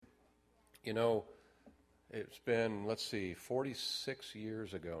You know, it's been, 46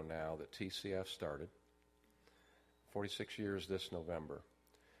 years ago now that TCF started. 46 years this November.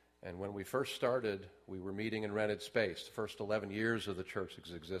 And when we first started, we were meeting in rented space. The first 11 years of the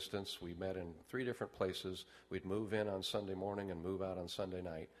church's existence, we met in 3 different places. We'd move in on Sunday morning and move out on Sunday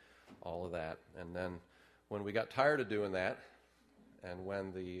night, all of that. And then when we got tired of doing that, and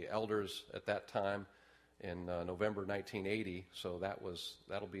when the elders at that time in November 1980, so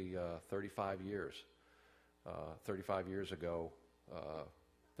that'll be 35 years. 35 years ago,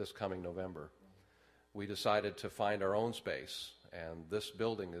 this coming November, we decided to find our own space, and this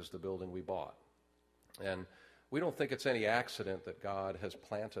building is the building we bought. And we don't think it's any accident that God has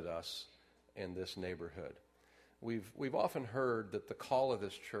planted us in this neighborhood. We've often heard that the call of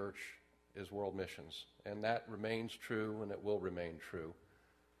this church is world missions, and that remains true, and it will remain true.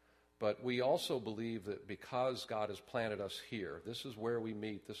 But we also believe that because God has planted us here, this is where we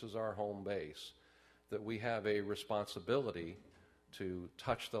meet, this is our home base, that we have a responsibility to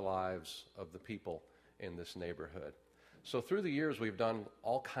touch the lives of the people in this neighborhood. So through the years, we've done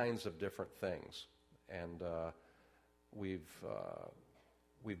all kinds of different things, and we've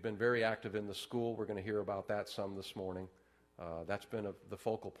been very active in the school. We're going to hear about that some this morning. That's been the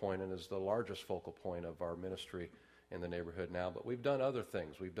focal point and is the largest focal point of our ministry in the neighborhood now. But we've done other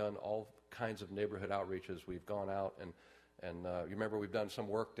things. We've done all kinds of neighborhood outreaches. We've gone out and you remember we've done some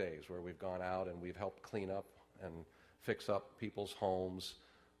work days where we've gone out and we've helped clean up and fix up people's homes.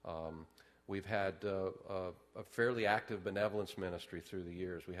 We've had a fairly active benevolence ministry through the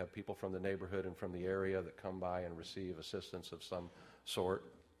years. We have people from the neighborhood and from the area that come by and receive assistance of some sort.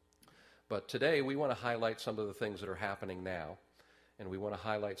 But today we want to highlight some of the things that are happening now, and we want to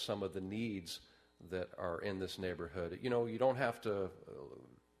highlight some of the needs that are in this neighborhood. You know, you don't have to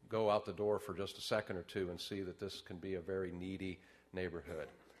go out the door for just a second or two and see that this can be a very needy neighborhood.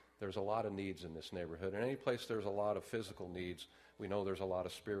 There's a lot of needs in this neighborhood. And any place there's a lot of physical needs, we know there's a lot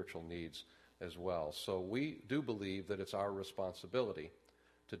of spiritual needs as well. So we do believe that it's our responsibility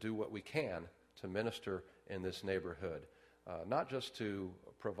to do what we can to minister in this neighborhood, not just to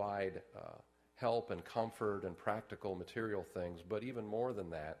provide help and comfort and practical material things, but even more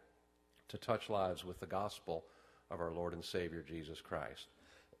than that, to touch lives with the gospel of our Lord and Savior, Jesus Christ.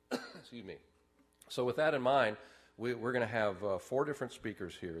 Excuse me. So with that in mind, we're going to have 4 different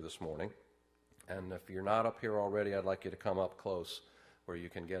speakers here this morning. And if you're not up here already, I'd like you to come up close where you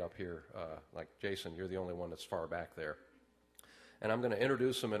can get up here. Like Jason, you're the only one that's far back there. And I'm going to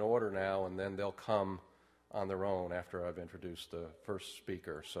introduce them in order now, and then they'll come on their own after I've introduced the first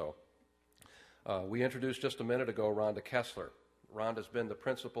speaker. So we introduced just a minute ago Rhonda Kessler. Rhonda's been the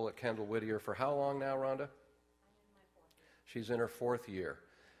principal at Kendall Whittier for how long now, Rhonda? She's in her 4th year.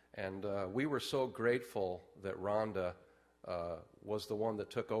 And we were so grateful that Rhonda was the one that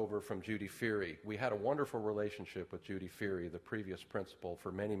took over from Judy Feary. We had a wonderful relationship with Judy Feary, the previous principal,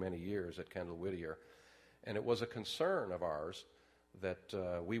 for many, many years at Kendall Whittier. And it was a concern of ours that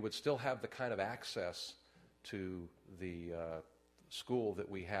we would still have the kind of access to the school that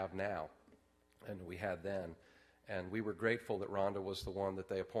we have now and we had then. And we were grateful that Rhonda was the one that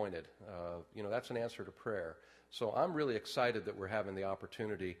they appointed. That's an answer to prayer. So I'm really excited that we're having the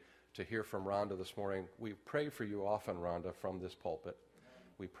opportunity to hear from Rhonda this morning. We pray for you often, Rhonda, from this pulpit.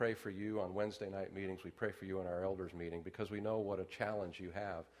 We pray for you on Wednesday night meetings. We pray for you in our elders meeting because we know what a challenge you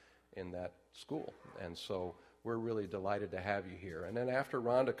have in that school. And so we're really delighted to have you here. And then after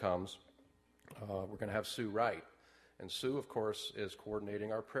Rhonda comes, we're going to have Sue Wright. And Sue, of course, is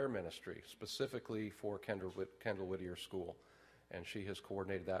coordinating our prayer ministry, specifically for Kendall Whittier School. And she has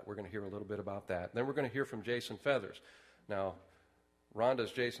coordinated that. We're going to hear a little bit about that. Then we're going to hear from Jason Feathers. Now,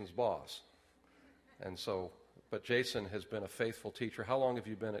 Rhonda's Jason's boss. But Jason has been a faithful teacher. How long have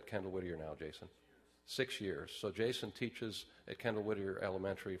you been at Kendall Whittier now, Jason? 6 years. So Jason teaches at Kendall Whittier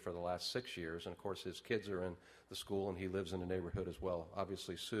Elementary for the last 6 years. And, of course, his kids are in the school, and he lives in the neighborhood as well.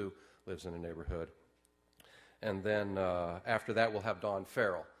 Obviously, Sue lives in the neighborhood. And then after that, we'll have Dawn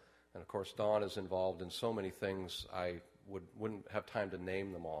Farrell. And, of course, Dawn is involved in so many things, I wouldn't have time to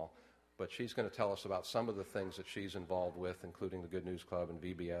name them all. But she's going to tell us about some of the things that she's involved with, including the Good News Club and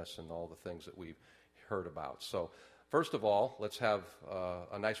VBS and all the things that we've heard about. So, first of all, let's have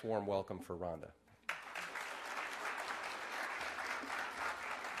a nice warm welcome for Rhonda.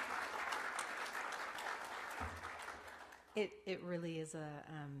 It really is the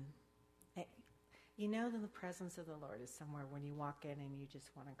presence of the Lord is somewhere when you walk in and you just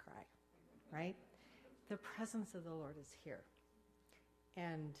want to cry, right? The presence of the Lord is here.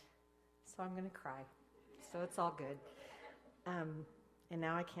 And so I'm going to cry. So it's all good. And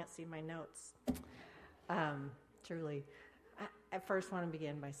now I can't see my notes. Truly. I first want to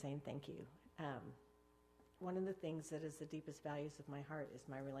begin by saying thank you. One of the things that is the deepest values of my heart is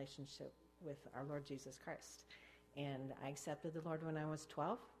my relationship with our Lord Jesus Christ. And I accepted the Lord when I was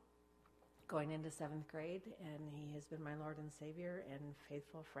 12, going into 7th grade, and he has been my Lord and Savior and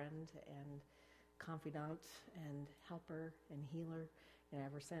faithful friend and confidant and helper and healer, and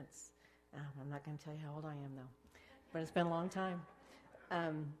ever since. I'm not going to tell you how old I am, though, but it's been a long time.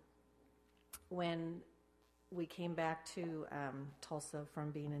 When we came back to Tulsa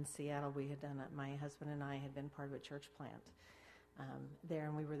from being in Seattle, we had done it. My husband and I had been part of a church plant there,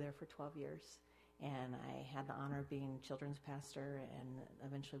 and we were there for 12 years. And I had the honor of being children's pastor and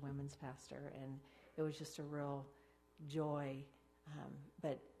eventually women's pastor, and it was just a real joy.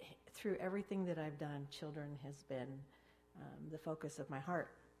 But through everything that I've done, children has been the focus of my heart.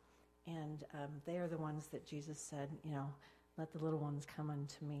 And they are the ones that Jesus said, let the little ones come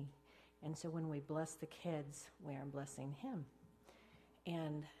unto me. And so when we bless the kids, we are blessing him.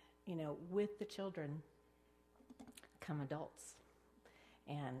 And, with the children come adults.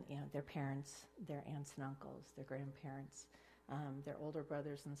 And, their parents, their aunts and uncles, their grandparents, their older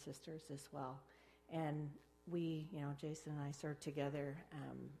brothers and sisters as well. And we, Jason and I served together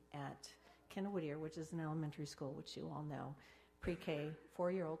at Kendall Whittier, which is an elementary school, which you all know, pre-K,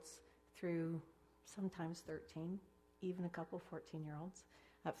 4-year-olds through sometimes 13, even a couple 14-year-olds,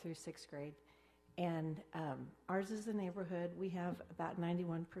 up through 6th grade. And ours is a neighborhood. We have about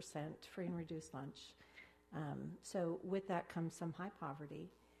 91% free and reduced lunch. So with that comes some high poverty.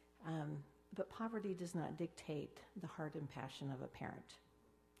 But poverty does not dictate the heart and passion of a parent.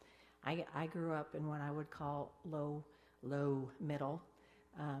 I grew up in what I would call low middle.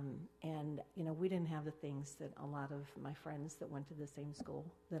 And, we didn't have the things that a lot of my friends that went to the same school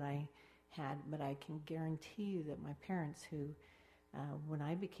that I had. But I can guarantee you that my parents who, when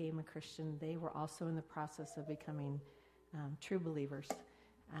I became a Christian, they were also in the process of becoming true believers.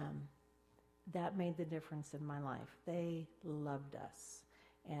 That made the difference in my life. They loved us,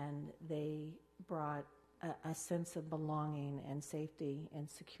 and they brought a sense of belonging and safety and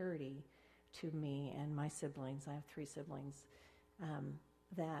security to me and my siblings. I have 3 siblings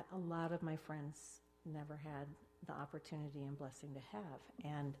that a lot of my friends never had the opportunity and blessing to have.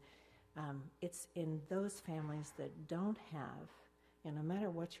 And it's in those families that don't have, no matter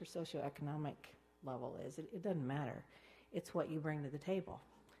what your socioeconomic level is, it doesn't matter. It's what you bring to the table.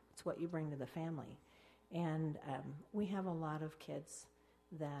 It's what you bring to the family. And we have a lot of kids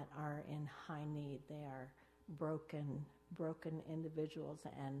that are in high need. They are broken individuals,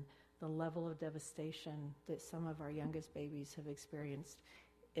 and the level of devastation that some of our youngest babies have experienced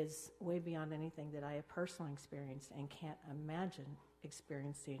is way beyond anything that I have personally experienced and can't imagine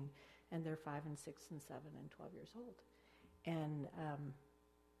experiencing, and they're 5 and 6 and 7 and 12 years old. And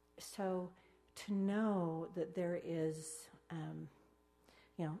so to know that there is,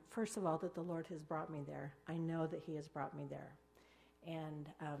 first of all, that the Lord has brought me there. I know that he has brought me there.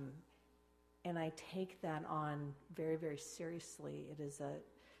 And I take that on very, very seriously. It is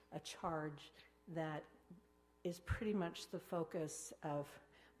a charge that is pretty much the focus of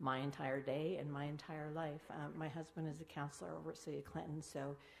my entire day and my entire life. My husband is a counselor over at City of Clinton,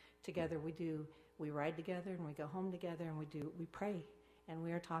 so together we ride together and we go home together and we pray, and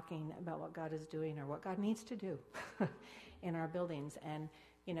we are talking about what God is doing or what God needs to do in our buildings. And,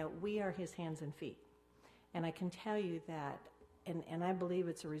 we are his hands and feet. And I can tell you that, and I believe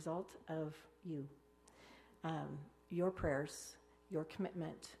it's a result of you, your prayers, your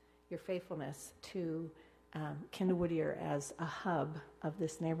commitment, your faithfulness to Kendall Whittier as a hub of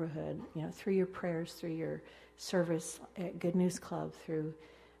this neighborhood, through your prayers, through your service at Good News Club, through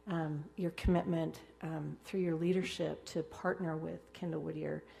your commitment, through your leadership to partner with Kendall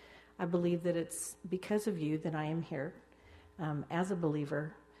Whittier. I believe that it's because of you that I am here as a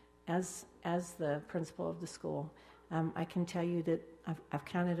believer, as the principal of the school. I can tell you that I've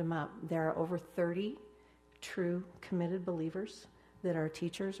counted them up. There are over 30 true committed believers that are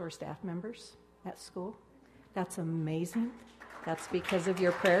teachers or staff members at school. That's amazing. That's because of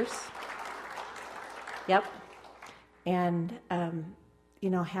your prayers. Yep. And,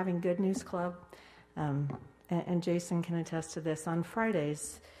 having Good News Club, and Jason can attest to this, on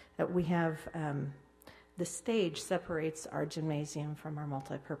Fridays we have the stage separates our gymnasium from our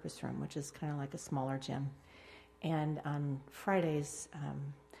multi-purpose room, which is kind of like a smaller gym. And on Fridays,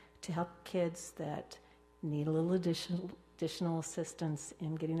 to help kids that need a little additional assistance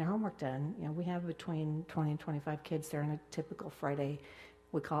in getting their homework done, we have between 20 and 25 kids there on a typical Friday.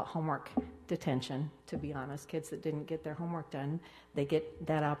 We call it homework detention, to be honest. Kids that didn't get their homework done, they get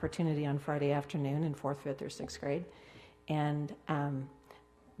that opportunity on Friday afternoon in 4th, 5th, or 6th grade. And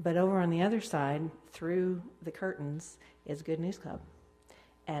but over on the other side, through the curtains, is Good News Club.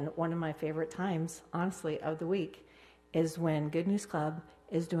 And one of my favorite times, honestly, of the week is when Good News Club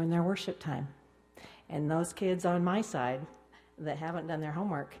is doing their worship time. And those kids on my side that haven't done their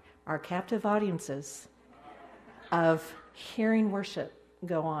homework are captive audiences of hearing worship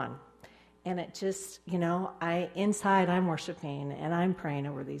go on. And it just, inside I'm worshiping and I'm praying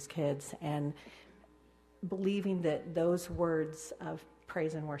over these kids and believing that those words of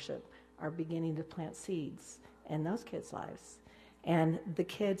praise and worship are beginning to plant seeds in those kids' lives. And the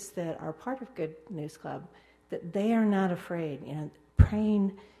kids that are part of Good News Club, that they are not afraid,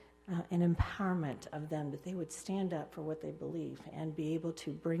 praying an empowerment of them, that they would stand up for what they believe and be able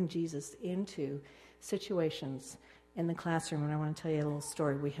to bring Jesus into situations in the classroom. And I want to tell you a little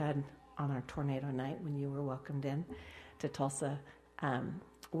story we had on our tornado night when you were welcomed in to Tulsa.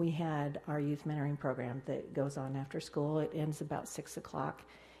 We had our youth mentoring program that goes on after school. It ends about 6 o'clock.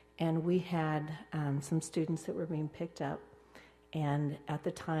 And we had some students that were being picked up. And at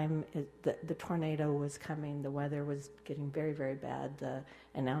the time, the tornado was coming. The weather was getting very, very bad. The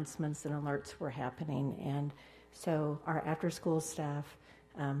announcements and alerts were happening. And so our after-school staff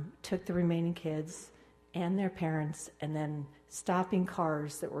took the remaining kids and their parents and then stopping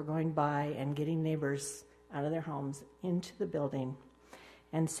cars that were going by and getting neighbors out of their homes into the building.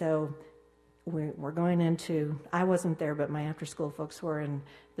 And so we're going into, I wasn't there, but my after-school folks were, and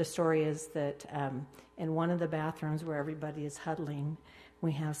the story is that in one of the bathrooms where everybody is huddling,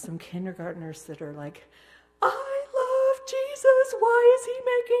 we have some kindergartners that are like, I love Jesus, why is he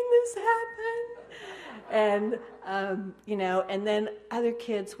making this happen? And, and then other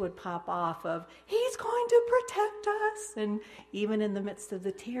kids would pop off of, he's going to protect us, and even in the midst of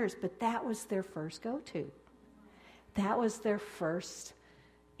the tears, but that was their first go-to. That was their first,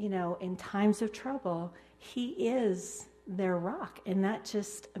 in times of trouble, he is their rock. And that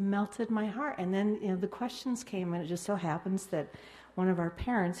just melted my heart. And then, the questions came, and it just so happens that one of our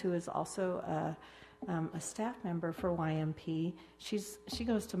parents, who is also a staff member for YMP, she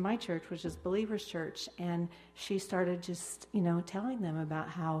goes to my church, which is Believers Church, and she started just, telling them about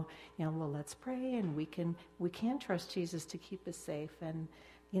how, let's pray, and we can trust Jesus to keep us safe, and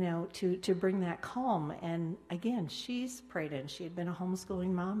to bring that calm. And again, she's prayed in. She had been a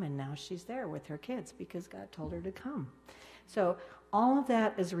homeschooling mom, and now she's there with her kids because God told her to come. So all of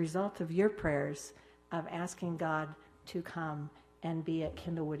that is a result of your prayers of asking God to come and be at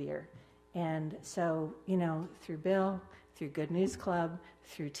Kendall Whittier. And so, through Bill, through Good News Club,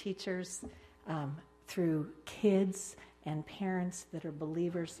 through teachers, through kids and parents that are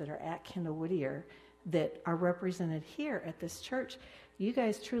believers that are at Kendall Whittier that are represented here at this church, you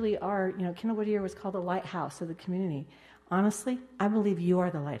guys truly are, Kendall Whittier was called the lighthouse of the community. Honestly, I believe you are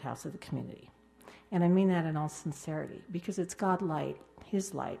the lighthouse of the community. And I mean that in all sincerity, because it's God light,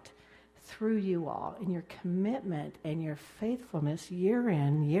 his light, through you all, and your commitment and your faithfulness year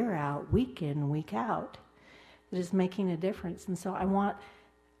in, year out, week in, week out, that is making a difference. And so I want,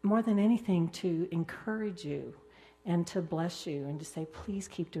 more than anything, to encourage you and to bless you and to say, please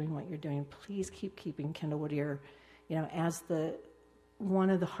keep doing what you're doing. Please keep keeping Kendall Whittier, as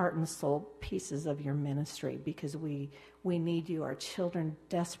one of the heart and soul pieces of your ministry, because we need you. Our children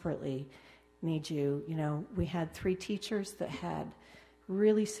desperately need you. We had 3 teachers that had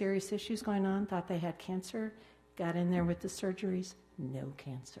really serious issues going on, thought they had cancer, got in there with the surgeries, no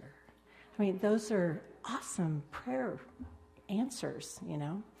cancer. I mean, those are awesome prayer answers,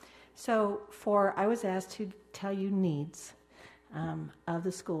 So I was asked to tell you needs of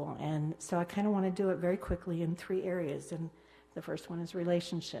the school, and so I kind of want to do it very quickly in 3 areas. And the first one is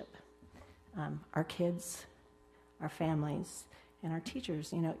relationship. Our kids, our families, and our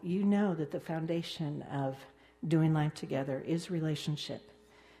teachers. You know that the foundation of doing life together is relationship.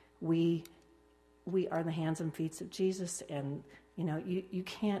 We are the hands and feet of Jesus, and you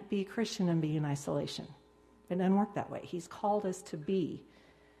can't be a Christian and be in isolation. It doesn't work that way. He's called us to be,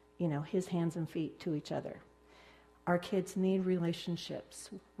 his hands and feet to each other. Our kids need relationships.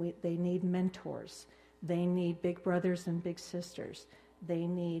 They need mentors. They need big brothers and big sisters. They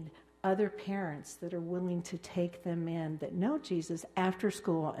need other parents that are willing to take them in, that know Jesus after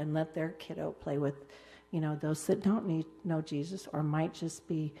school, and let their kiddo play with, those that don't know Jesus or might just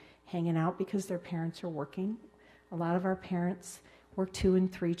be hanging out because their parents are working. A lot of our parents work 2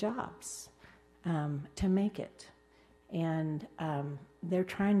 and 3 jobs to make it. And they're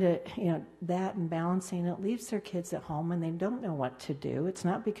trying to, that and balancing it leaves their kids at home and they don't know what to do. It's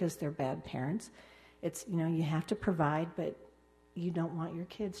not because they're bad parents. It's, you have to provide, but you don't want your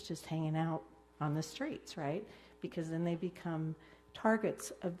kids just hanging out on the streets, right? Because then they become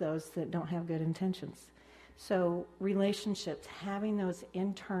targets of those that don't have good intentions. So relationships, having those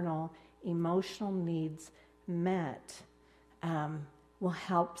internal emotional needs met will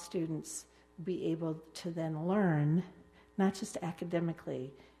help students be able to then learn, not just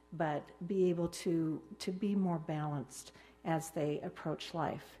academically, but be able to be more balanced as they approach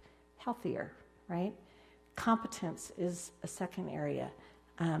life, healthier, right? Competence is a second area.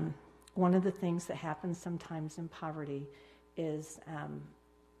 One of the things that happens sometimes in poverty is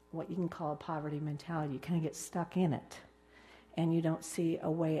what you can call a poverty mentality. You kind of get stuck in it, and you don't see a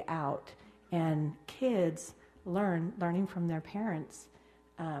way out. And kids learning from their parents,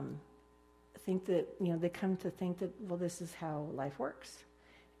 think that, they come to think that, well, this is how life works.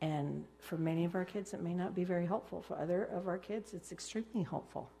 And for many of our kids, it may not be very helpful. For other of our kids, it's extremely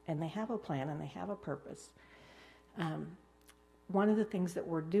helpful. And they have a plan and they have a purpose. One of the things that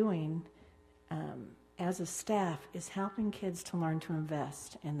we're doing as a staff is helping kids to learn to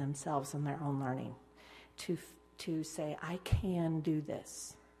invest in themselves and their own learning. To say, I can do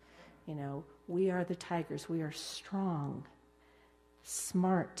this. We are the Tigers. We are strong,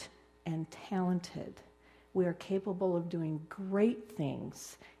 smart, and talented. We are capable of doing great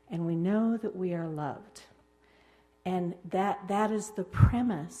things, and we know that we are loved. And that is the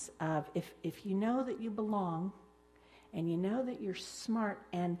premise of if you know that you belong, and you know that you're smart,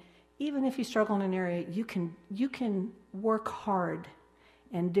 and even if you struggle in an area, you can work hard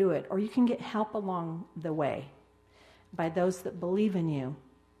and do it, or you can get help along the way by those that believe in you.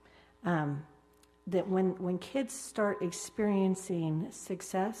 That when kids start experiencing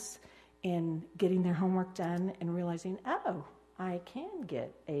success in getting their homework done and realizing, oh, I can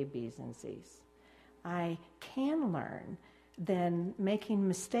get A, B's, and C's. I can learn. Then making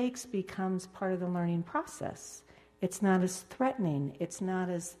mistakes becomes part of the learning process. It's not as threatening. It's not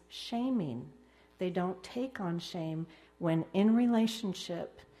as shaming. They don't take on shame when in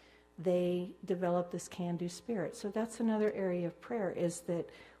relationship they develop this can-do spirit. So that's another area of prayer, is that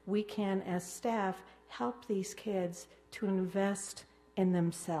we can, as staff, help these kids to invest in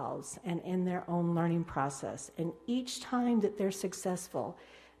themselves and in their own learning process. And each time that they're successful,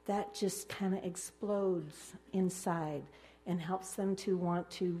 that just kind of explodes inside and helps them to want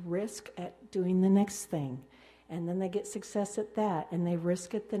to risk at doing the next thing. And then they get success at that, and they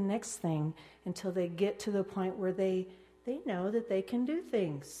risk at the next thing until they get to the point where they know that they can do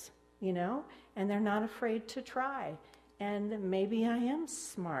things, and they're not afraid to try. And maybe I am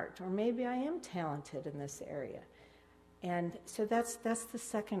smart, or maybe I am talented in this area. And so that's the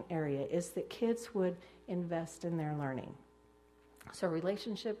second area, is that kids would invest in their learning. So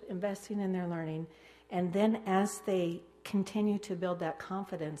relationship, investing in their learning, and then as they continue to build that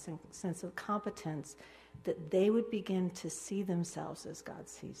confidence and sense of competence, that they would begin to see themselves as God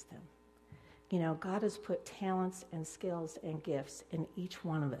sees them. God has put talents and skills and gifts in each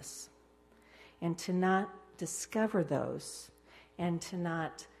one of us. And to not discover those, and to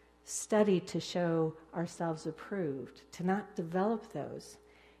not study to show ourselves approved, to not develop those,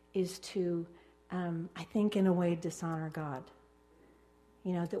 is to, I think, in a way, dishonor God.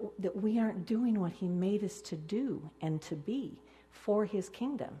 That we aren't doing what He made us to do and to be for His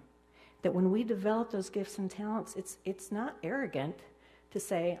kingdom. That when we develop those gifts and talents, it's not arrogant to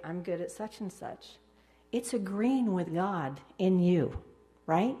say, I'm good at such and such. It's agreeing with God in you,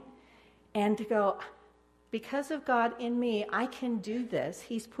 right? And to go, because of God in me, I can do this.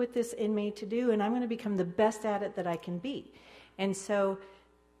 He's put this in me to do, and I'm going to become the best at it that I can be. And so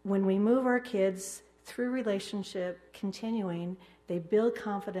when we move our kids through relationship, continuing, they build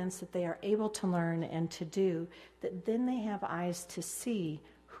confidence that they are able to learn and to do, that then they have eyes to see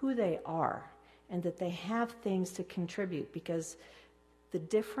who they are and that they have things to contribute. Because the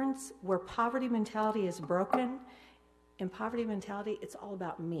difference where poverty mentality is broken, in poverty mentality, it's all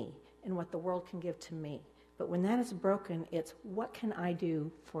about me and what the world can give to me. But when that is broken, it's what can I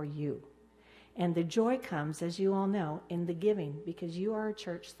do for you? And the joy comes, as you all know, in the giving, because you are a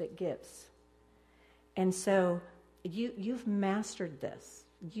church that gives. And so you've mastered this.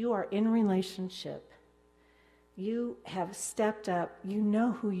 You are in relationship. You have stepped up. You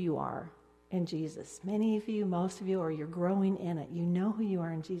know who you are in Jesus. Many of you, most of you, or you're growing in it. You know who you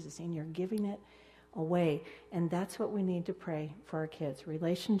are in Jesus, and you're giving it away. And that's what we need to pray for our kids.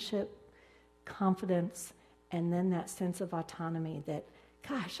 Relationship, confidence, and then that sense of autonomy that,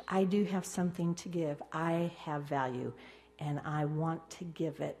 gosh, I do have something to give. I have value, and I want to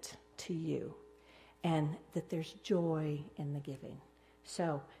give it to you. And that there's joy in the giving.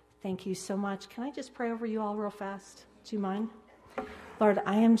 So, thank you so much. Can I just pray over you all real fast? Do you mind? Lord,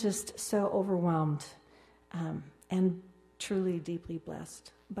 I am just so overwhelmed and truly deeply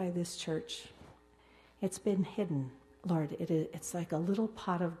blessed by this church. It's been hidden, Lord. It's like a little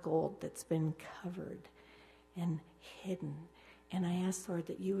pot of gold that's been covered and hidden. And I ask, Lord,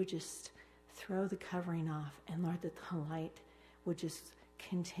 that you would just throw the covering off, and Lord, that the light would just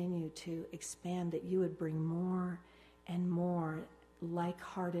continue to expand, that you would bring more and more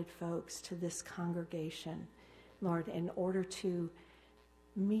like-hearted folks to this congregation, Lord, in order to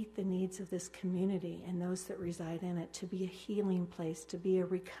meet the needs of this community and those that reside in it, to be a healing place, to be a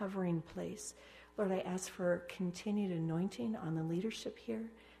recovering place. Lord, I ask for continued anointing on the leadership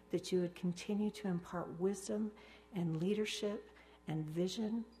here, that you would continue to impart wisdom and leadership and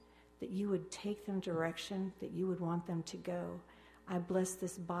vision, that you would take them direction, that you would want them to go. I bless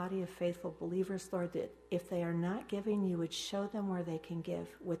this body of faithful believers, Lord, that if they are not giving, you would show them where they can give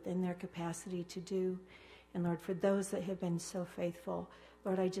within their capacity to do. And Lord, for those that have been so faithful,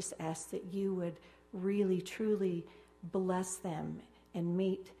 Lord, I just ask that you would really, truly bless them and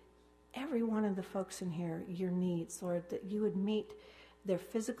meet every one of the folks in here, your needs, Lord, that you would meet their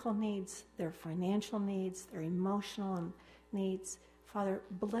physical needs, their financial needs, their emotional needs. Father,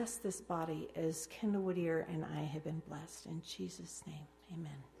 bless this body as Kendall Whittier and I have been blessed. In Jesus' name,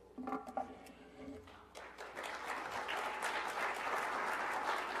 amen.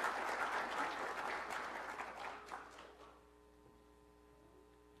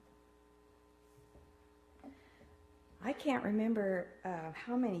 I can't remember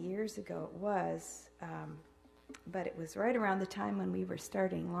how many years ago it was, but it was right around the time when we were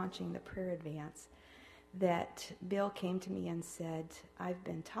launching the prayer advance, that Bill came to me and said, I've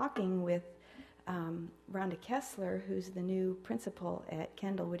been talking with Rhonda Kessler, who's the new principal at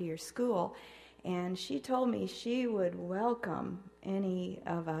Kendall Whittier School, and she told me she would welcome any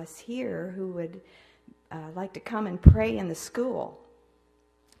of us here who would like to come and pray in the school.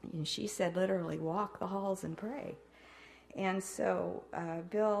 And she said, literally, walk the halls and pray. And so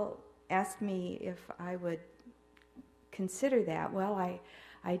Bill asked me if I would consider that. Well,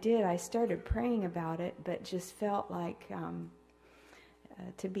 I did. I started praying about it, but just felt like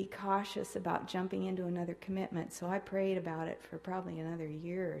to be cautious about jumping into another commitment. So I prayed about it for probably another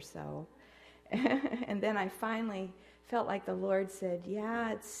year or so. And then I finally felt like the Lord said,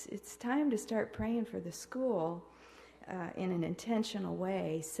 yeah, it's time to start praying for the school in an intentional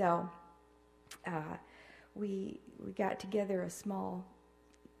way. So we got together a small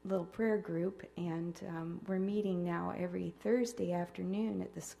little prayer group, and we're meeting now every Thursday afternoon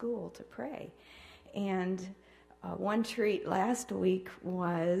at the school to pray. And one treat last week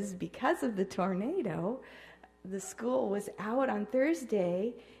was, because of the tornado, the school was out on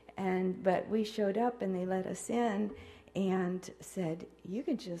Thursday, but we showed up and they let us in and said, you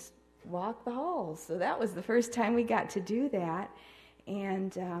can just walk the halls. So that was the first time we got to do that,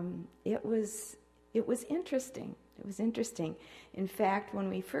 and it was interesting. It was interesting. In fact, when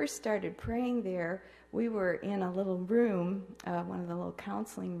we first started praying there, we were in a little room, one of the little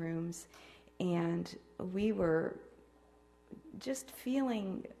counseling rooms, and we were just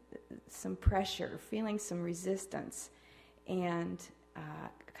feeling some pressure, feeling some resistance. And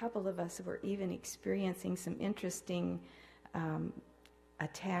a couple of us were even experiencing some interesting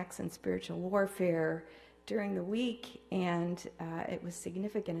attacks and spiritual warfare during the week, and it was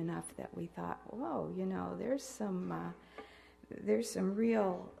significant enough that we thought, whoa, there's some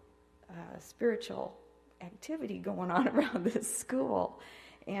real spiritual activity going on around this school.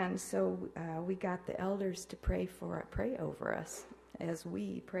 And so we got the elders to pray over us as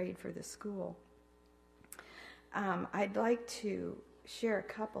we prayed for the school. I'd like to share a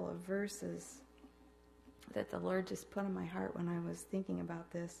couple of verses that the Lord just put in my heart when I was thinking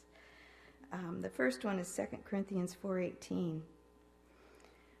about this. The first one is 2 Corinthians 4:18.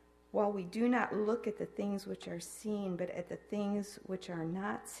 While we do not look at the things which are seen, but at the things which are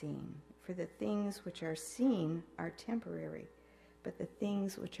not seen. For the things which are seen are temporary, but the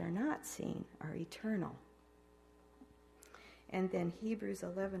things which are not seen are eternal. And then Hebrews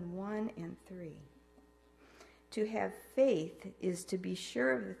 11:1 and 3. To have faith is to be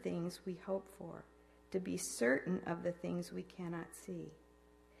sure of the things we hope for, to be certain of the things we cannot see.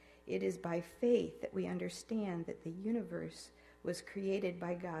 It is by faith that we understand that the universe was created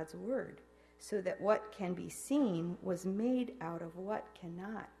by God's word, so that what can be seen was made out of what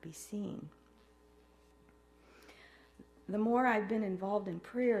cannot be seen. The more I've been involved in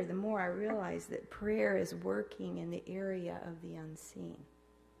prayer, the more I realize that prayer is working in the area of the unseen.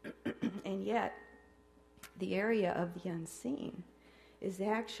 And yet, the area of the unseen is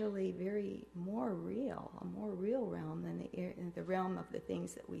actually a more real realm than the realm of the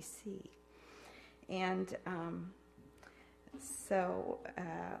things that we see. And so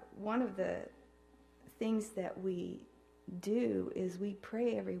one of the things that we do is we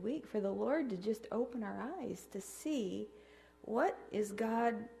pray every week for the Lord to just open our eyes to see what is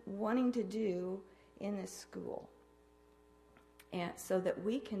God wanting to do in this school, and so that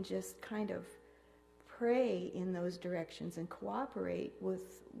we can just kind of pray in those directions and cooperate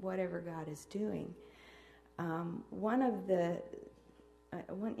with whatever God is doing. One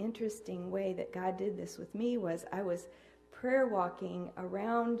interesting way that God did this with me was I was prayer walking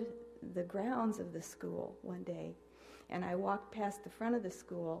around the grounds of the school one day, and I walked past the front of the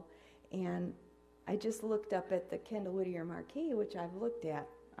school, and I just looked up at the Kendall Whittier marquee, which I've looked at.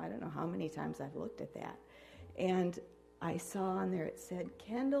 I don't know how many times I've looked at that. And I saw on there, it said,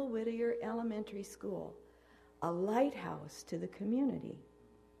 Kendall Whittier Elementary School, a lighthouse to the community.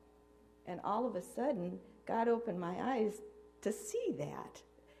 And all of a sudden, God opened my eyes to see that.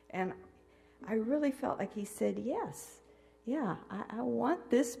 And I really felt like he said, yes, yeah, I want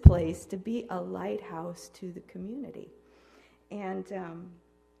this place to be a lighthouse to the community. And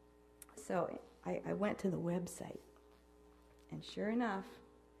so I went to the website. And sure enough,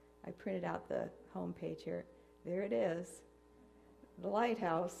 I printed out the homepage here. There it is, the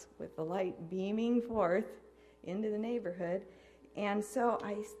lighthouse with the light beaming forth into the neighborhood. And so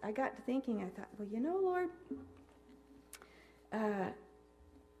I got to thinking, I thought, well, Lord,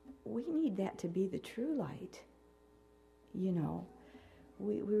 we need that to be the true light.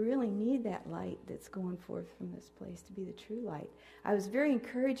 We really need that light that's going forth from this place to be the true light. I was very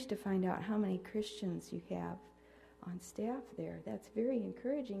encouraged to find out how many Christians you have on staff there. That's very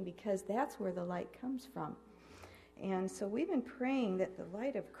encouraging because that's where the light comes from. And so we've been praying that the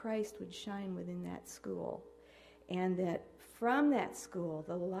light of Christ would shine within that school, and that from that school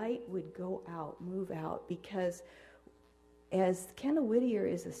the light would go out, move out, because as Kendall Whittier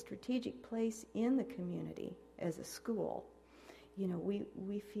is a strategic place in the community as a school,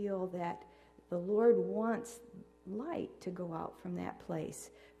 we feel that the Lord wants light to go out from that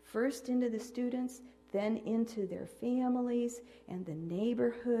place, first into the students, then into their families and the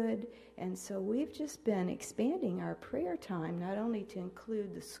neighborhood. And so we've just been expanding our prayer time, not only to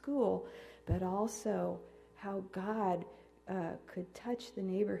include the school, but also how God could touch the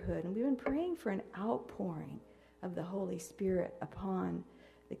neighborhood. And we've been praying for an outpouring of the Holy Spirit upon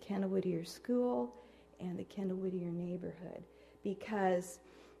the Kendall Whittier School and the Kendall Whittier neighborhood. Because,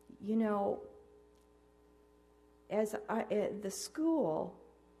 as the school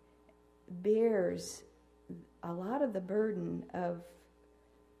bears a lot of the burden of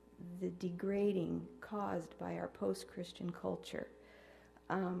the degrading caused by our post-Christian culture.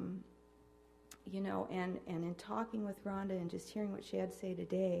 And in talking with Rhonda and just hearing what she had to say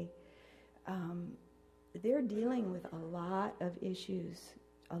today, they're dealing with a lot of issues,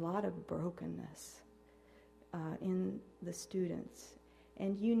 a lot of brokenness in the students.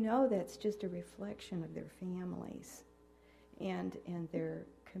 And that's just a reflection of their families and their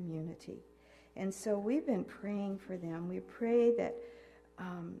community. And so we've been praying for them. We pray that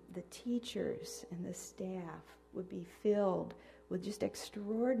the teachers and the staff would be filled with just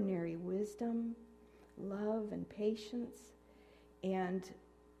extraordinary wisdom, love, and patience, and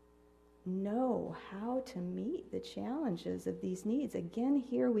know how to meet the challenges of these needs. Again,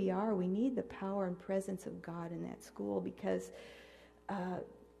 here we are. We need the power and presence of God in that school, because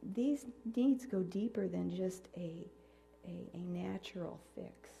these needs go deeper than just a natural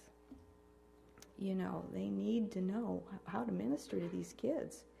fix. They need to know how to minister to these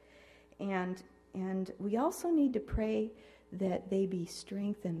kids. And we also need to pray that they be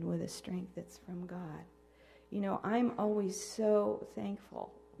strengthened with a strength that's from God. I'm always so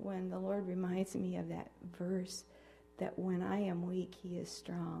thankful when the Lord reminds me of that verse, that when I am weak, he is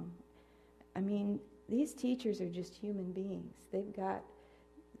strong. I mean, these teachers are just human beings. They've got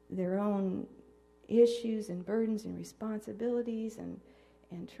their own issues and burdens and responsibilities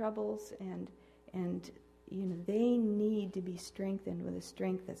and troubles, and they need to be strengthened with a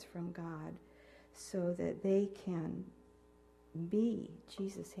strength that's from God, so that they can be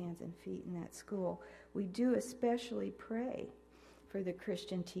Jesus' hands and feet in that school. We do especially pray for the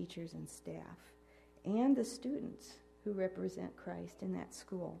Christian teachers and staff and the students who represent Christ in that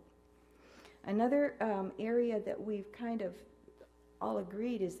school. Another area that we've kind of all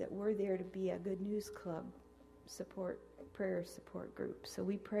agreed is that we're there to be a Good News Club prayer support group. So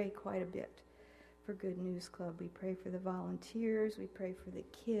we pray quite a bit for Good News Club. We pray for the volunteers. We pray for the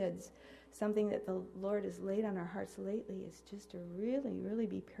kids. Something that the Lord has laid on our hearts lately is just to really, really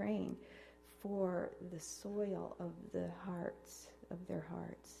be praying for the soil of their hearts,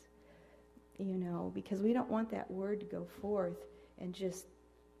 because we don't want that word to go forth and just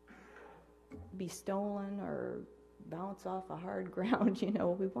be stolen or bounce off a hard ground.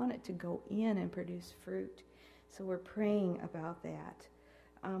 We want it to go in and produce fruit. So we're praying about that.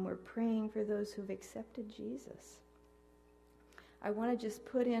 We're praying for those who've accepted Jesus. I want to just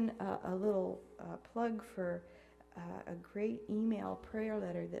put in a little plug for a great email prayer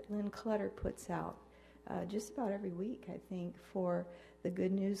letter that Lynn Clutter puts out just about every week, I think, for the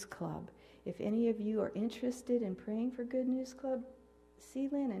Good News Club. If any of you are interested in praying for Good News Club, see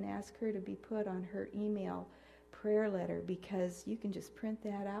Lynn and ask her to be put on her email prayer letter, because you can just print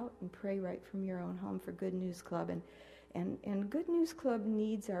that out and pray right from your own home for Good News Club. And Good News Club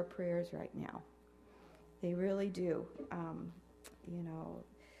needs our prayers right now. They really do.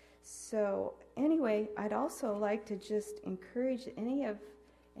 So anyway, I'd also like to just encourage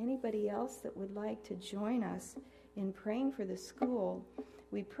anybody else that would like to join us in praying for the school.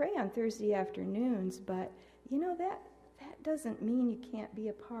 We pray on Thursday afternoons, but that doesn't mean you can't be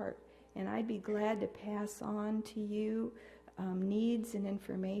a part. And I'd be glad to pass on to you needs and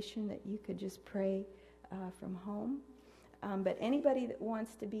information that you could just pray from home. But anybody that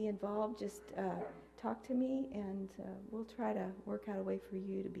wants to be involved, just talk to me, and we'll try to work out a way for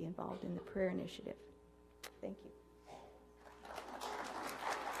you to be involved in the prayer initiative. Thank you.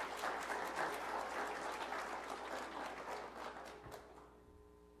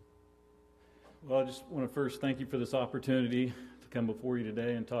 Well, I just want to first thank you for this opportunity to come before you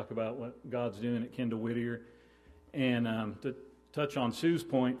today and talk about what God's doing at Kendall Whittier. And to touch on Sue's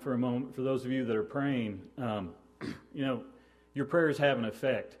point for a moment, for those of you that are praying, your prayers have an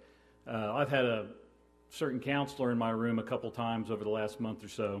effect. I've had a certain counselor in my room a couple times over the last month or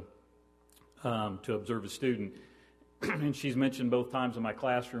so to observe a student. And she's mentioned both times in my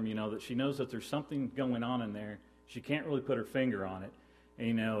classroom, that she knows that there's something going on in there. She can't really put her finger on it.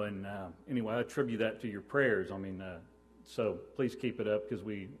 Anyway, I attribute that to your prayers. So please keep it up, because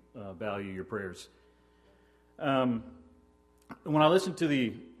we value your prayers. When I listened to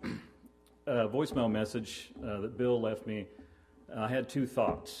the voicemail message that Bill left me, I had two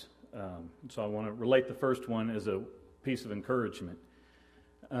thoughts. So I want to relate the first one as a piece of encouragement,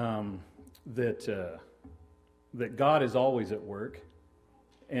 that God is always at work,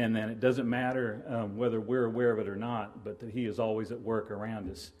 and that it doesn't matter whether we're aware of it or not, but that He is always at work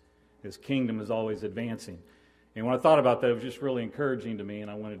around us. His kingdom is always advancing. And when I thought about that, it was just really encouraging to me, and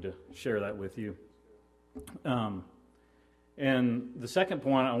I wanted to share that with you. And the second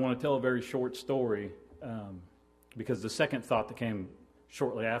point, I want to tell a very short story, because the second thought that came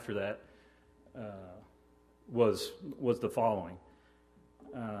shortly after that was the following.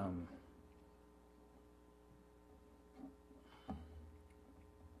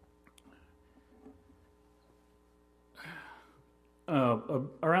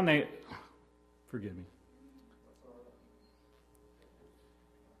 Around the, forgive me.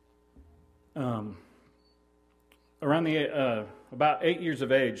 Around the about 8 years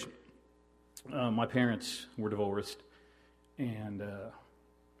of age, my parents were divorced, and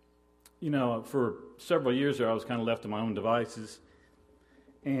for several years there, I was kind of left to my own devices.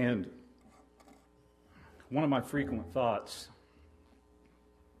 And one of my frequent thoughts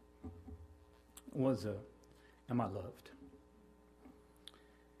was, "Am I loved?"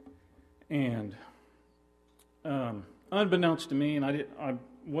 And unbeknownst to me, and I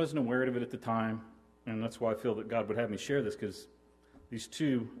wasn't aware of it at the time, and that's why I feel that God would have me share this, because these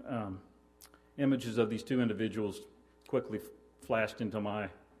two images of these two individuals quickly flashed into my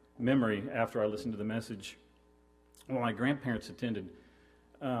memory after I listened to the message. Well, my grandparents attended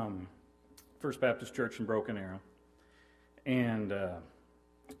First Baptist Church in Broken Arrow, and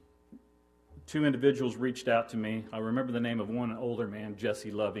two individuals reached out to me. I remember the name of one, an older man,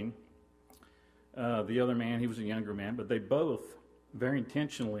 Jesse Loving. The other man, he was a younger man, but they both very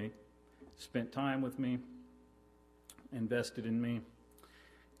intentionally spent time with me, invested in me,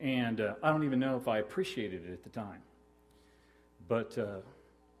 and I don't even know if I appreciated it at the time. But,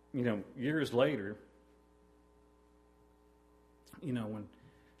 years later, when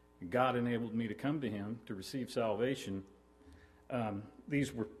God enabled me to come to Him to receive salvation,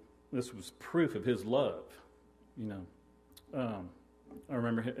 this was proof of His love, I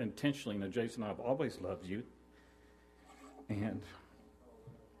remember intentionally, Jason, I've always loved you. And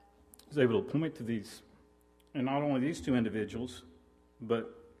I was able to point to these, and not only these two individuals,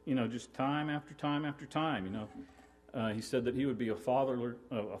 but, just time after time after time, he said that he would be a father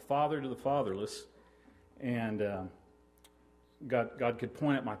to the fatherless, and God could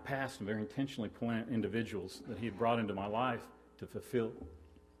point at my past and very intentionally point at individuals that He had brought into my life to fulfill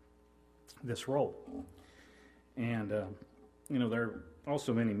this role. And, there are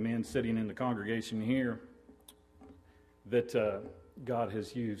also many men sitting in the congregation here that God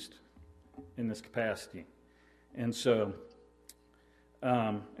has used in this capacity. And so,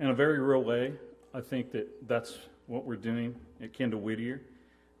 in a very real way, I think that that's what we're doing at Kendall Whittier.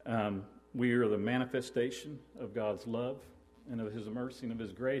 We are the manifestation of God's love and of His mercy and of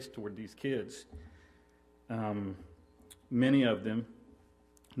His grace toward these kids. Many of them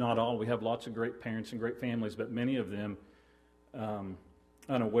Not all. We have lots of great parents and great families, but many of them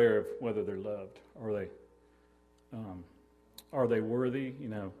unaware of whether they're loved. Are they worthy?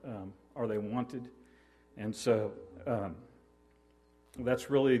 Are they wanted? And so that's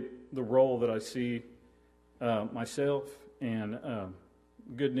really the role that I see myself and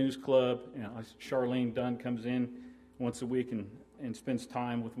Good News Club. Charlene Dunn comes in once a week and spends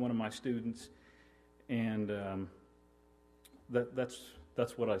time with one of my students, and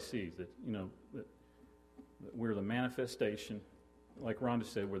that's what I see. That we're the manifestation, like Rhonda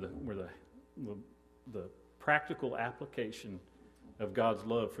said, we're the practical application of God's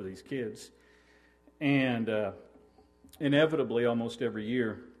love for these kids. And inevitably, almost every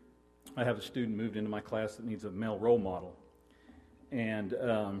year, I have a student moved into my class that needs a male role model. And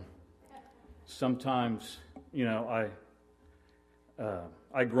sometimes, I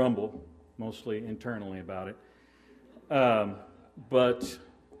grumble, mostly internally, about it. But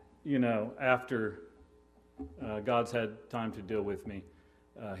after God's had time to deal with me,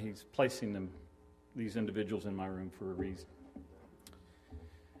 He's placing these individuals in my room for a reason.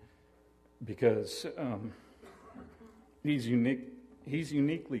 Because He's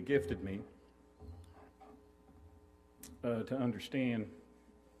uniquely gifted me to understand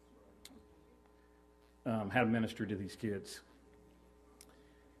how to minister to these kids.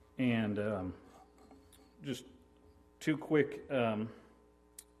 And just two quick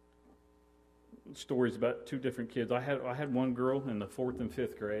stories about two different kids. I had one girl in the 4th and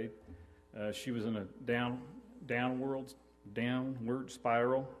 5th grade. She was in a downward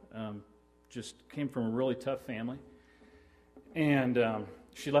spiral. Just came from a really tough family. And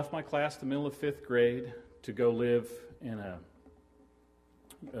she left my class the middle of 5th grade to go live in a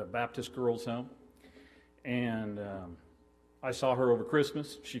Baptist girls' home. And I saw her over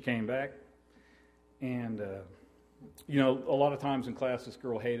Christmas. She came back. And, a lot of times in class, this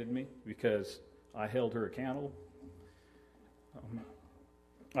girl hated me because I held her accountable.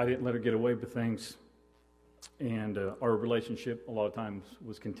 I didn't let her get away with things. And our relationship, a lot of times,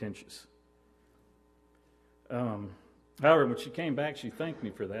 was contentious. However, when she came back, she thanked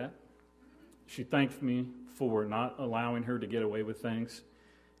me for that. She thanked me for not allowing her to get away with things.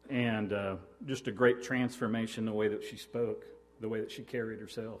 And just a great transformation in the way that she spoke, the way that she carried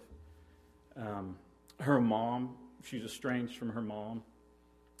herself. Her mom, she's estranged from her mom.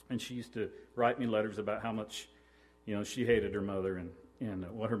 And she used to write me letters about how much, she hated her mother and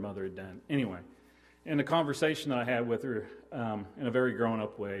what her mother had done. Anyway, in the conversation that I had with her, in a very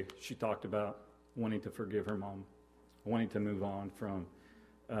grown-up way, she talked about wanting to forgive her mom, wanting to move on from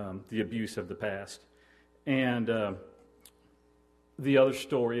the abuse of the past. And the other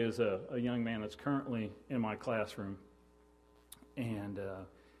story is a young man that's currently in my classroom. And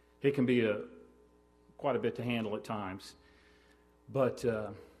he can be quite a bit to handle at times. But,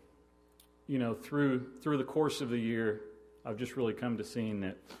 through the course of the year, I've just really come to seeing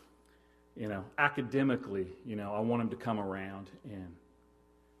that, academically, I want him to come around and,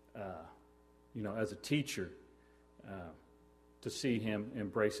 as a teacher, to see him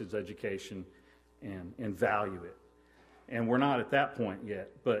embrace his education and value it. And we're not at that point yet,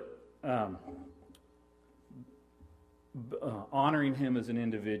 but honoring him as an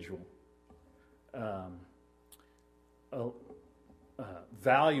individual,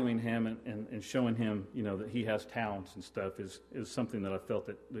 valuing him and showing him, that he has talents and stuff is something that I felt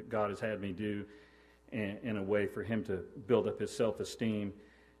that God has had me do in a way for him to build up his self-esteem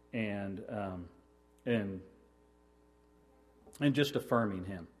and just affirming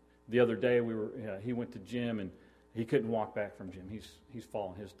him. The other day he went to gym and he couldn't walk back from gym. He's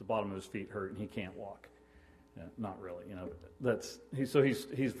fallen. The bottom of his feet hurt and he can't walk. Not really, but he's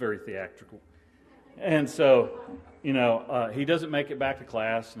very theatrical. And so, he doesn't make it back to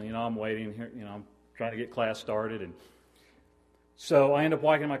class, and, I'm waiting here, I'm trying to get class started. And so I end up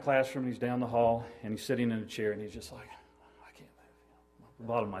walking in my classroom, and he's down the hall, and he's sitting in a chair, and he's just like, I can't move, the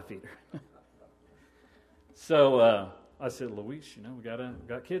bottom of my feet are. So I said, Luis, we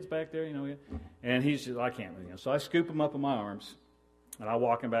got kids back there, and he's just, I can't move. So I scoop him up in my arms, and I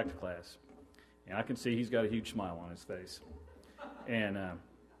walk him back to class. And I can see he's got a huge smile on his face. And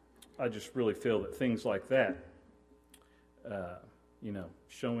I just really feel that things like that,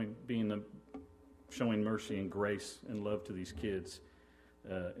 showing mercy and grace and love to these kids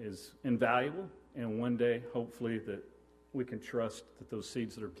is invaluable. And one day, hopefully, that we can trust that those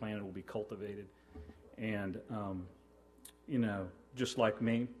seeds that are planted will be cultivated. And, just like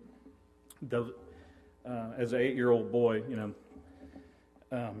me, as an 8-year-old boy,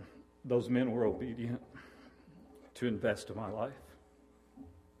 those men were obedient to invest in my life.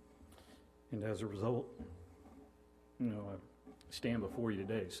 And as a result, stand before you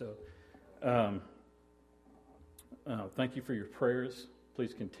today. So thank you for your prayers.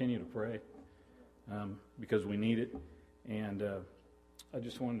 Please continue to pray because we need it. And I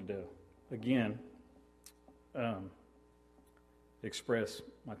just wanted to, again, express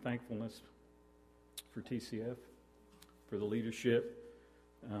my thankfulness for TCF, for the leadership,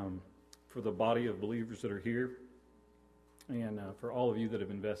 for the body of believers that are here, and for all of you that have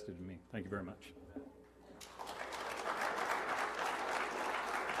invested in me. Thank you very much.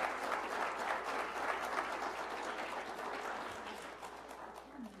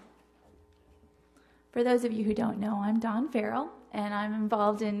 For those of you who don't know, I'm Dawn Farrell, and I'm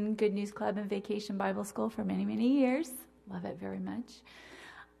involved in Good News Club and Vacation Bible School for many, many years. Love it very much.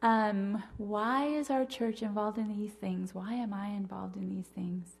 Why is our church involved in these things? Why am I involved in these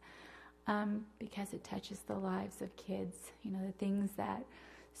things? Because it touches the lives of kids. You know, the things that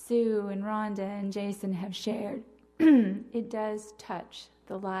Sue and Rhonda and Jason have shared. It does touch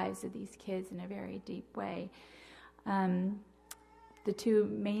the lives of these kids in a very deep way. The two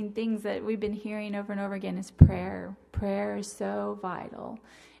main things that we've been hearing over and over again is prayer. Prayer is so vital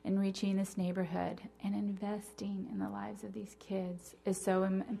in reaching this neighborhood, and investing in the lives of these kids is so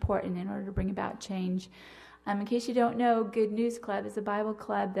important in order to bring about change. In case you don't know, Good News Club is a Bible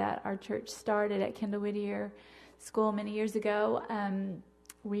club that our church started at Kendall Whittier School many years ago.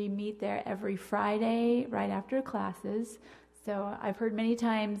 We meet there every Friday right after classes. So I've heard many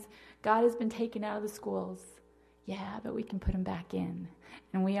times, God has been taken out of the schools. Yeah, but we can put them back in.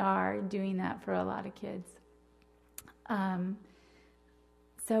 And we are doing that for a lot of kids.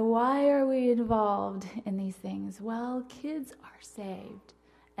 So why are we involved in these things? Well, kids are saved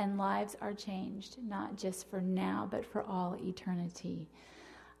and lives are changed, not just for now, but for all eternity.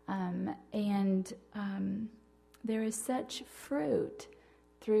 There is such fruit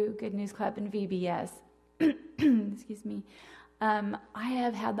through Good News Club and VBS. Excuse me. I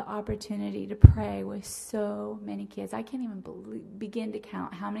have had the opportunity to pray with so many kids. I can't even begin to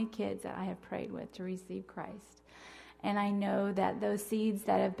count how many kids that I have prayed with to receive Christ. And I know that those seeds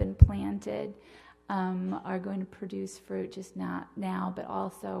that have been planted are going to produce fruit, just not now, but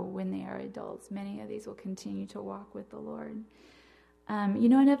also when they are adults. Many of these will continue to walk with the Lord.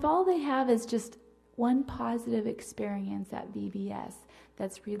 And if all they have is just one positive experience at VBS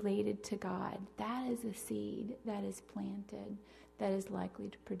that's related to God, that is a seed that is planted that is likely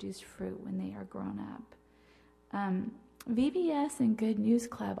to produce fruit when they are grown up. VBS and Good News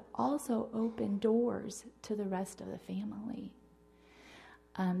Club also open doors to the rest of the family.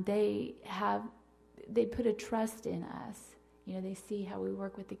 They put a trust in us. They see how we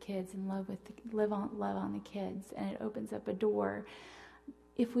work with the kids and love on the kids, and it opens up a door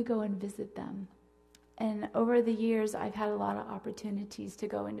if we go and visit them. And over the years, I've had a lot of opportunities to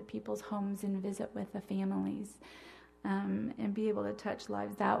go into people's homes and visit with the families and be able to touch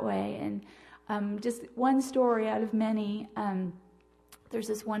lives that way. And just one story out of many, there's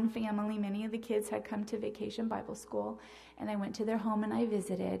this one family, many of the kids had come to Vacation Bible School, and I went to their home and I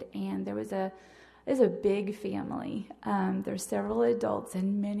visited, and there's a big family. There's several adults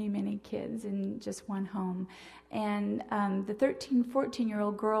and many, many kids in just one home. And the 13,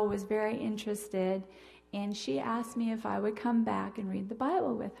 14-year-old girl was very interested, and she asked me if I would come back and read the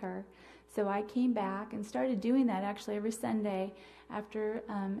Bible with her. So I came back and started doing that actually every Sunday. After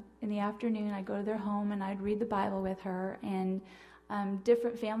in the afternoon, I'd go to their home and I'd read the Bible with her. And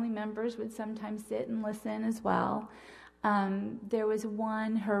different family members would sometimes sit and listen as well. There was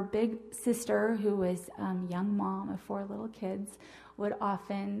one, her big sister, who was young mom of 4 little kids, would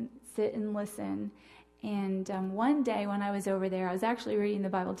often sit and listen. And one day when I was over there, I was actually reading the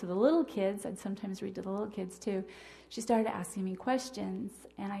Bible to the little kids. I'd sometimes read to the little kids too. She started asking me questions,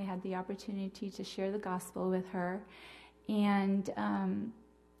 and I had the opportunity to share the gospel with her. And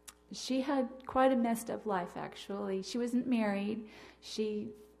she had quite a messed up life, actually. She wasn't married.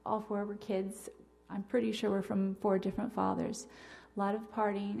 All 4 of her kids, I'm pretty sure, were from 4 different fathers. A lot of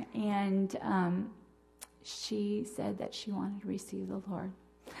partying. And she said that she wanted to receive the Lord.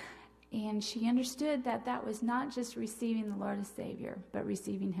 And she understood that that was not just receiving the Lord as Savior, but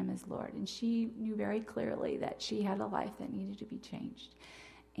receiving Him as Lord. And she knew very clearly that she had a life that needed to be changed.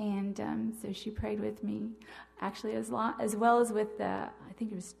 And so she prayed with me, actually, as well as with I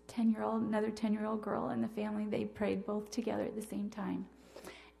think it was another 10-year-old girl in the family. They prayed both together at the same time.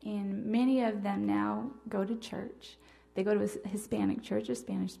 And many of them now go to church. They go to a Hispanic church, a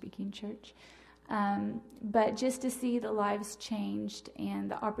Spanish-speaking church. But just to see the lives changed and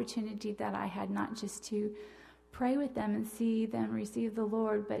the opportunity that I had, not just to pray with them and see them receive the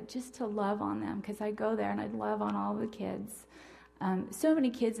Lord, but just to love on them, because I go there and I'd love on all the kids. So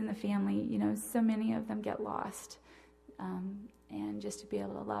many kids in the family, so many of them get lost. and just to be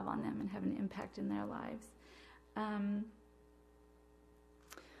able to love on them and have an impact in their lives.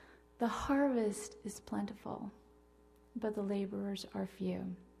 The harvest is plentiful, but the laborers are few.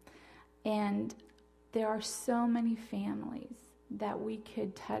 And there are so many families that we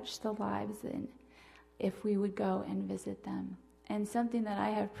could touch the lives in if we would go and visit them. And something that I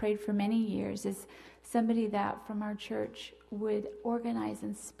have prayed for many years is somebody that from our church would organize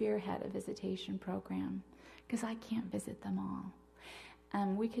and spearhead a visitation program, because I can't visit them all.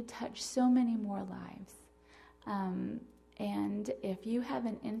 We could touch so many more lives. And if you have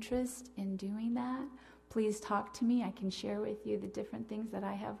an interest in doing that, please talk to me. I can share with you the different things that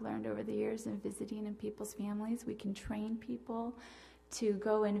I have learned over the years in visiting in people's families. We can train people to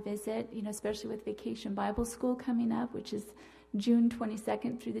go and visit, especially with Vacation Bible School coming up, which is June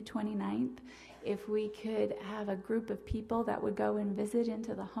 22nd through the 29th. If we could have a group of people that would go and visit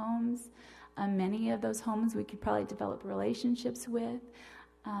into the homes, many of those homes we could probably develop relationships with,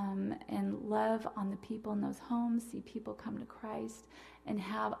 and love on the people in those homes, see people come to Christ, and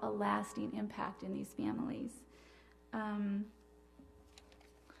have a lasting impact in these families.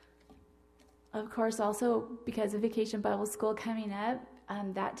 Of course, also because of Vacation Bible School coming up,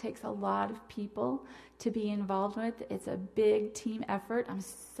 that takes a lot of people to be involved with. It's a big team effort. I'm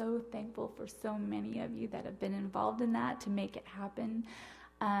so thankful for so many of you that have been involved in that to make it happen.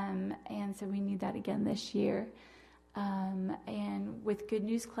 And so we need that again this year. And with Good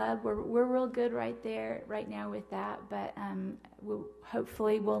News Club, we're real good right now with that, but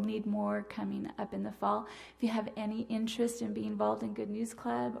hopefully we'll need more coming up in the fall. If you have any interest in being involved in Good News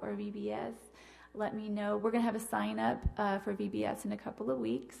Club or VBS, let me know. We're going to have a sign up for VBS in a couple of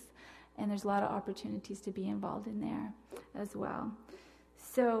weeks, and there's a lot of opportunities to be involved in there as well.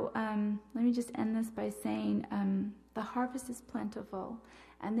 So let me just end this by saying the harvest is plentiful,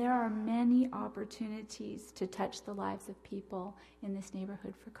 and there are many opportunities to touch the lives of people in this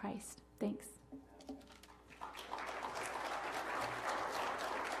neighborhood for Christ. Thanks.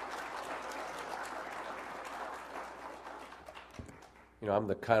 I'm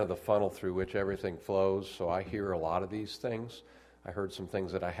the kind of the funnel through which everything flows, so I hear a lot of these things. I heard some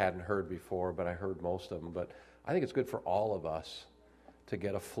things that I hadn't heard before, but I heard most of them. But I think it's good for all of us to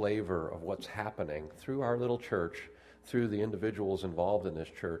get a flavor of what's happening through our little church, through the individuals involved in this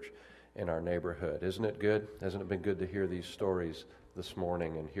church in our neighborhood. Isn't it good? Hasn't it been good to hear these stories this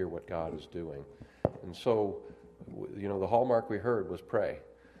morning and hear what God is doing? And so, the hallmark we heard was pray.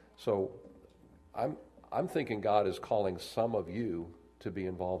 So I'm thinking God is calling some of you to be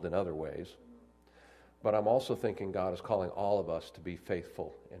involved in other ways, but I'm also thinking God is calling all of us to be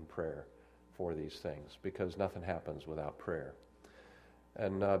faithful in prayer for these things, because nothing happens without prayer.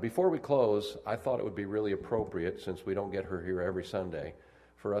 And before we close, I thought it would be really appropriate, since we don't get her here every Sunday,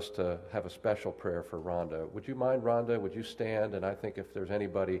 for us to have a special prayer for Rhonda. Would you mind, Rhonda? Would you stand? And I think if there's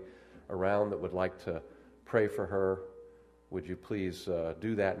anybody around that would like to pray for her, would you please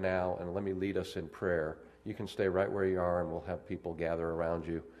do that now, and let me lead us in prayer. You can stay right where you are, and we'll have people gather around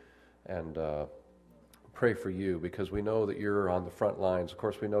you and pray for you, because we know that you're on the front lines. Of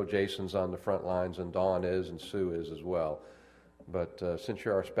course, we know Jason's on the front lines, and Dawn is, and Sue is as well. But since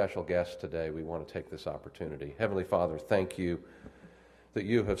you're our special guest today, we want to take this opportunity. Heavenly Father, thank you that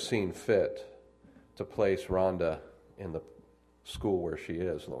you have seen fit to place Rhonda in the school where she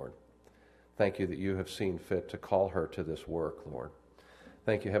is, Lord. Thank you that you have seen fit to call her to this work, Lord.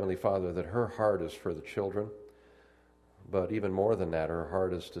 Thank you, Heavenly Father, that her heart is for the children. But even more than that, her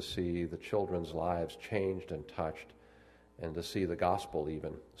heart is to see the children's lives changed and touched, and to see the gospel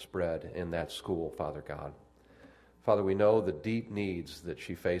even spread in that school, Father God. Father, we know the deep needs that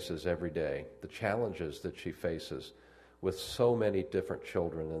she faces every day, the challenges that she faces with so many different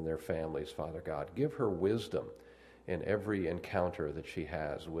children and their families, Father God. Give her wisdom in every encounter that she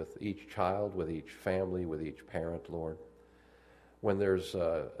has with each child, with each family, with each parent, Lord. When there's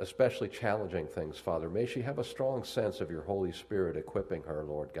especially challenging things, Father, may she have a strong sense of your Holy Spirit equipping her,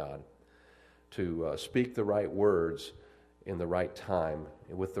 Lord God, to speak the right words in the right time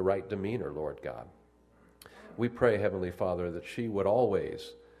with the right demeanor, Lord God. We pray, Heavenly Father, that she would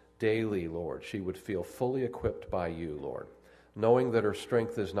always, daily, Lord, she would feel fully equipped by you, Lord, knowing that her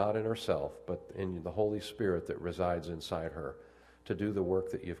strength is not in herself, but in the Holy Spirit that resides inside her to do the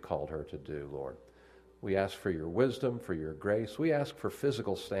work that you've called her to do, Lord. We ask for your wisdom, for your grace. We ask for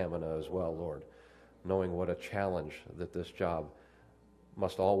physical stamina as well, Lord, knowing what a challenge that this job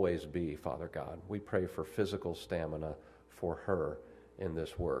must always be, Father God. We pray for physical stamina for her in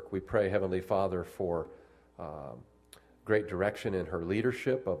this work. We pray, Heavenly Father, for great direction in her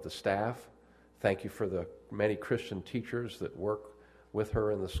leadership of the staff. Thank you for the many Christian teachers that work with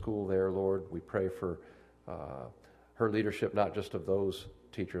her in the school there, Lord. We pray for her leadership, not just of those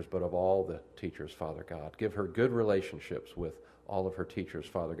teachers, but of all the teachers, Father God. Give her good relationships with all of her teachers,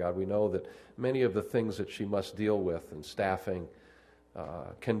 Father God. We know that many of the things that she must deal with in staffing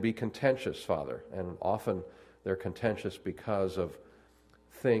can be contentious, Father, and often they're contentious because of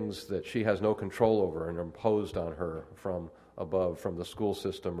things that she has no control over and imposed on her from above, from the school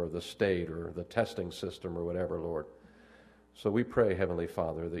system or the state or the testing system or whatever, Lord. So we pray, Heavenly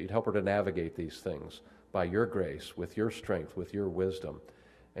Father, that you'd help her to navigate these things by your grace, with your strength, with your wisdom,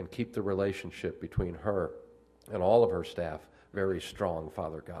 and keep the relationship between her and all of her staff very strong,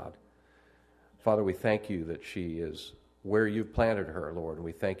 Father God. Father, we thank you that she is where you've planted her, Lord, and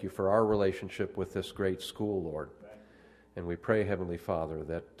we thank you for our relationship with this great school, Lord. And we pray, Heavenly Father,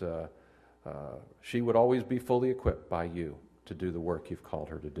 that she would always be fully equipped by you to do the work you've called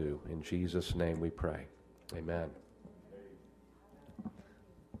her to do. In Jesus' name we pray. Amen.